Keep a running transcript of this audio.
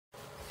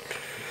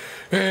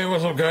Hey,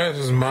 what's up, guys?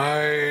 This is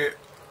my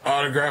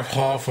autograph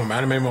haul from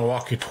Anime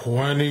Milwaukee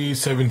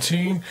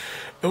 2017.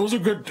 It was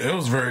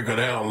very good.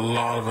 It had a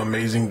lot of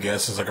amazing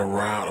guesses, like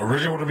around.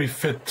 Originally, it would be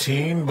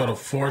 15, but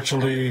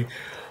unfortunately,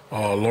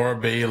 Laura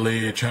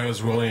Bailey,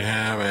 Travis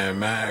Willingham, and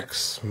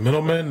Max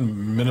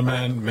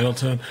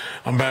Middleton.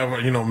 I'm bad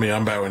with, you know me,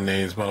 I'm bad with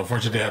names, but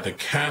unfortunately, they had to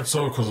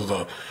cancel because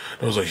there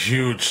was a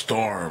huge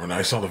storm, and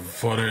I saw the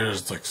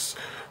footage, like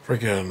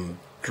freaking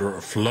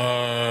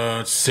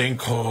floods,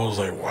 sinkholes,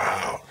 like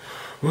wow.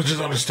 Which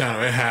is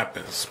understandable, it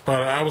happens.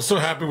 But I was so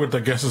happy with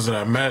the guesses that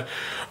I met.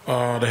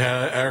 They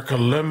had Erica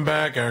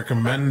Lindbeck, Erica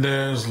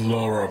Mendez,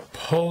 Laura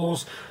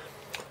Pose,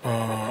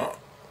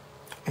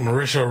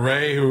 Marisha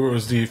Ray, who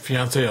was the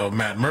fiance of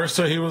Matt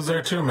Mercer. He was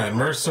there too. Matt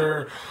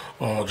Mercer,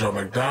 Joe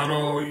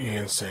McDonald,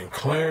 Ian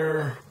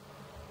Sinclair.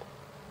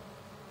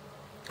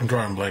 I'm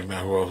drawing blank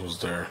now. Who else was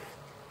there?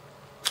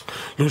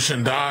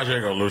 Lucien Dodge. There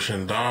you go,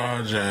 Lucien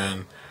Dodge.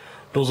 And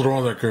those are the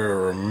ones I can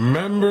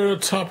remember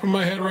the top of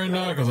my head right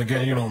now. Because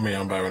again, you know me,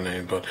 I'm bad with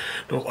names. But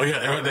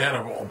yeah, they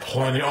had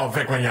plenty. Oh,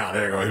 Vic Mignogna.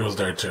 There you go. He was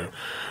there too.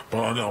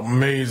 But an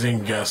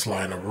amazing guest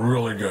lineup,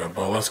 really good.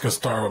 But let's get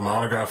started with my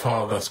autograph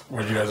haul. That's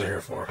what you guys are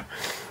here for.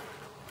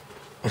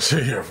 What's you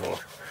here for?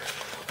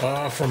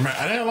 I didn't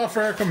have a lot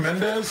for Erica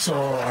Mendez,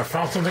 so I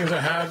found some things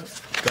I had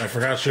that I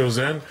forgot she was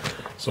in.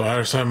 So I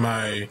just had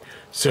my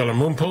Sailor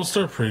Moon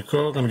poster, pretty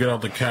cool. Gonna get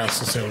out the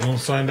cast of Sailor Moon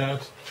signed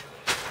out.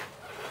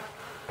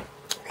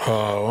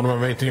 One of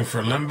my main things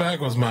for Lindbeck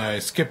was my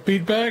Skip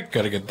Beat bag.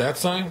 Gotta get that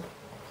signed.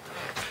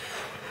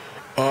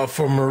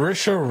 For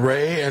Marisha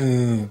Ray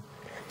and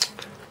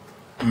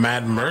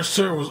Matt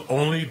Mercer was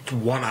only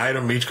one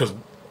item each because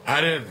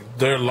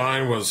their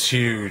line was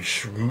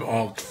huge.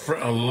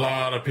 A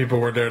lot of people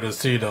were there to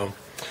see them.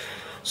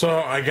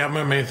 So I got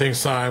my main thing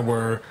signed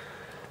were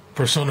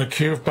Persona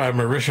Q by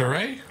Marisha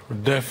Ray. We're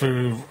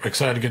definitely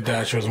excited to get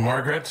that. She was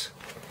Margaret.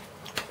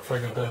 If I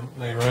got that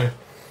name right.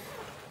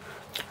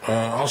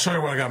 I'll show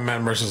you what I got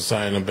Matt Mercer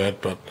signed in a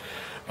bit, but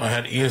I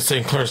had Ian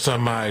Sinclair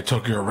sign my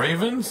Tokyo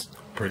Ravens.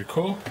 Pretty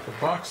cool. The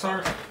box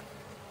art.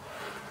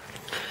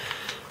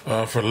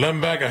 For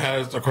Lindbeck, I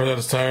had, of course, at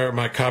this time,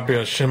 my copy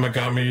of Shin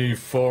Megami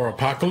 4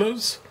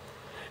 Apocalypse.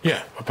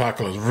 Yeah,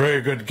 Apocalypse.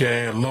 Very good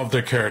game. I love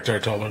the character, I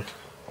told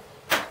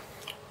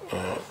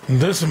her.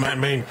 This is my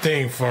main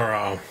thing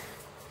for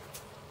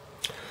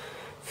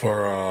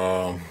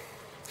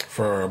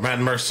Matt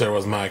Mercer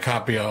was my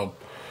copy of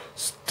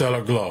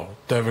Stellar Glow.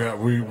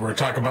 We were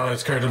talking about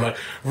his character, like,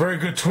 very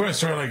good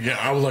twist, right? Like, yeah,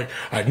 I was like,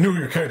 I knew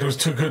your character was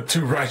too good,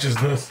 too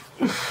righteousness.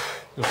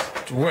 He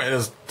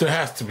has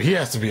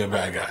to be a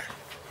bad guy.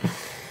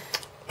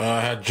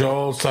 I had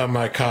Joel sign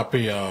my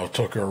copy of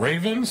Tokyo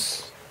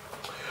Ravens.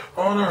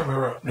 Oh, no,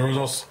 remember. There was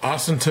also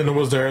Austin Tindle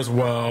was there as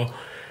well.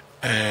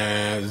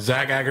 And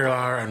Zach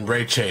Aguilar and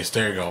Ray Chase.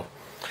 There you go.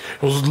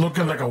 It was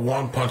looking like a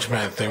One Punch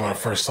Man thing when I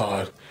first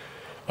saw it.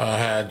 I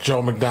had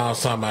Joe McDonald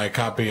sign my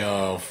copy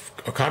of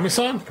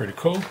Okami-san. Pretty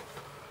cool.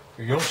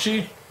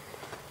 Yoshi.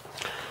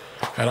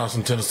 Had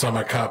Austin Tindle sign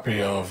my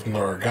copy of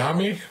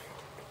Noragami.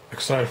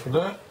 Excited for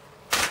that.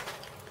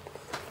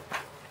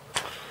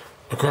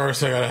 Of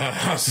course, I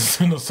got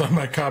to sign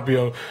my copy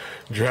of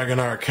Dragon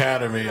Art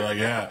Academy. Like,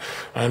 yeah,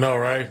 I know,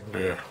 right?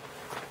 Yeah.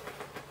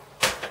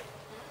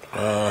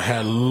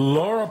 Had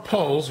Laura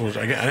Pose, which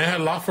I didn't have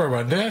a lot for her,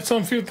 but I did have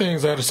some few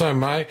things. I had to sign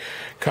my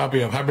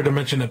copy of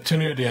Hyperdimension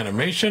Neptunia, the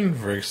animation.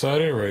 Very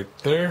excited, right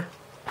there.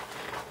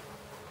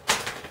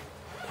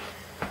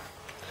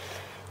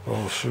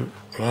 Oh, shoot.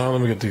 Now,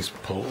 let me get these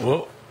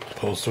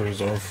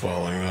posters are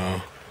falling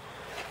now.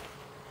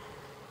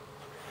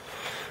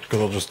 Because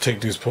I'll just take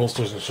these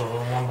posters and show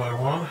them one by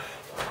one.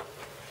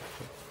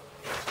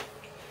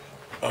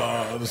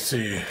 Let's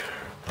see.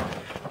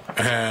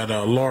 I had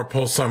Laura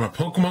Post sign my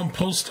Pokemon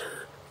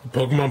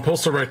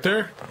poster right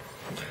there.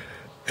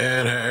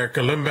 And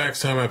Erica Lindbeck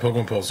sign my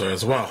Pokemon poster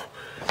as well.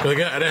 But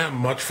again, I didn't have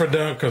much for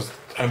them because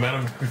I met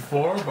them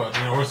before, but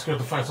you know, it's good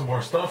to find some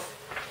more stuff.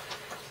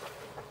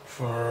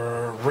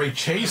 For Ray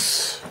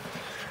Chase,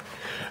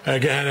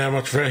 again, I didn't have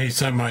much for him. He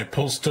signed my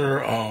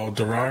poster of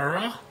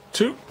Durara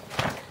too.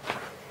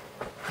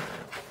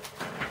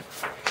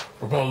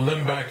 For both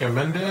Lindbeck and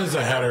Mendez,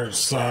 I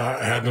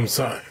had them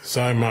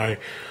sign my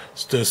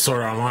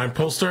Sword Online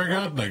poster I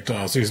got, like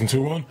the Season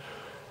 2 one.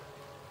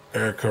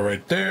 Erica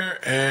right there,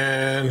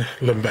 and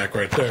Lindbeck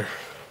right there.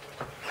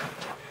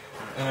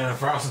 And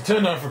for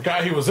Austin, I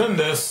forgot he was in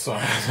this, so I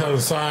had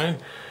to sign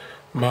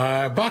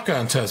my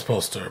Bakan test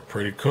poster.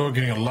 Pretty cool,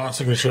 getting a lot of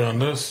signature on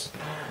this.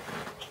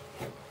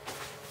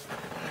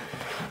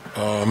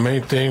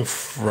 Main thing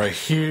right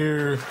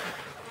here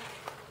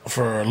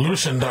for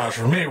Lucien Dodge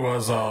for me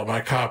was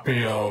my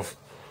copy of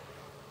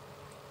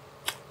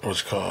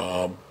what's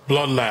called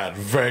Blood Lad.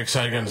 Very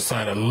excited getting to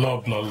sign. I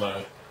love Blood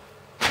Lad.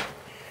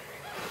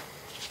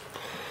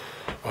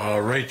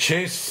 Ray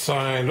Chase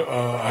signed.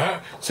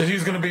 Said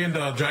he's going to be in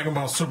the Dragon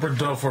Ball Super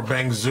Dub for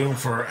Bang Zoom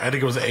for, I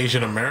think it was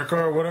Asian America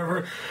or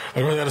whatever.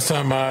 I'm going to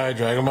sign my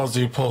Dragon Ball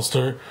Z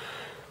poster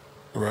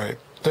right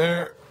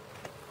there.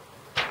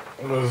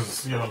 You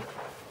know,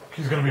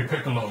 he's gonna be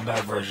Piccolo in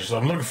that version. So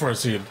I'm looking forward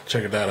to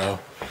checking that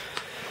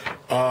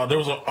out. There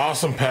was an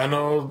awesome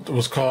panel. It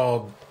was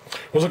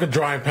like a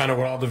drawing panel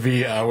with all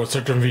the with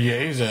certain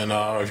VAs, and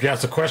if you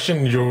ask a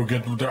question, you'll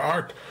get their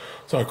art.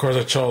 So of course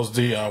I chose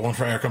the one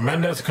for Erica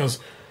Mendez because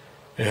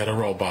it had a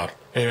robot.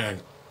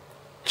 And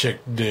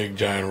chick dig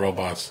giant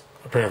robots.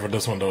 Apparently for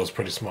this one though, it was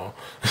pretty small,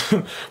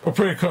 but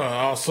pretty cool.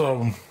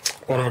 Also,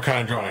 one of a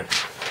kind drawing.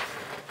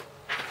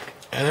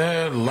 And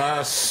then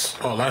last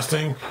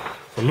thing,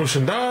 for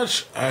Lucien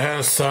Dodge, I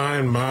had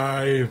signed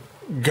my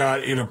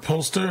God Eater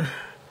poster.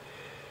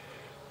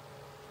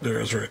 There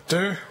it is right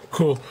there.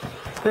 Cool.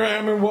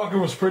 Anime Milwaukee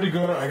was pretty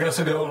good. I guess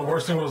the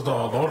worst thing was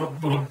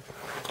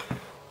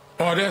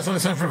I did something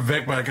signed for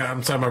Vic, but I got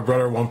him signed my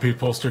brother One Piece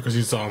poster because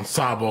he's on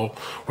Sabo,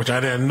 which I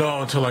didn't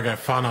know until like I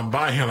found out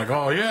by him. Like,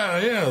 oh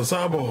yeah,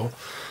 Sabo.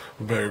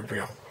 But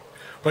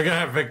I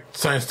have Vic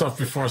sign stuff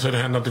before, so I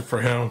didn't have nothing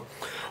for him.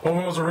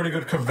 Overall, it was a really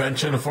good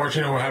convention.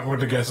 Unfortunately, what happened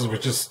with the guests,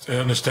 which is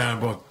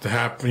understandable,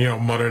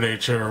 Mother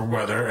Nature or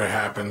weather, it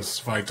happens,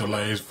 flight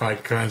delays,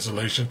 flight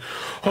cancellation.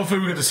 Hopefully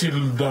we get to see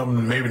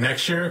them maybe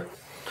next year.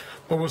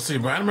 But we'll see.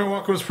 But Anime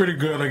Milwaukee was pretty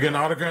good. Again,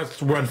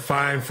 autographs went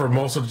fine for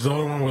most of the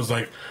other one was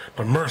like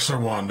the Mercer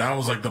one. That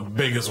was like the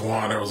biggest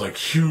one. There was like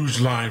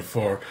huge line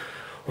for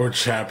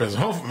champions.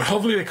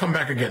 Hopefully they come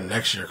back again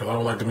next year because I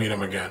would like to meet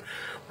them again.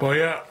 But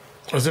yeah,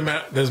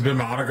 there's been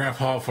my autograph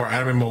haul for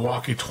Anime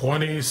Milwaukee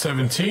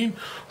 2017.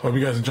 Hope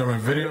you guys enjoy my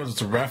videos.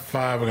 It's a Ref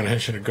 5. We're going to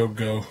hit you to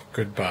go.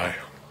 Goodbye.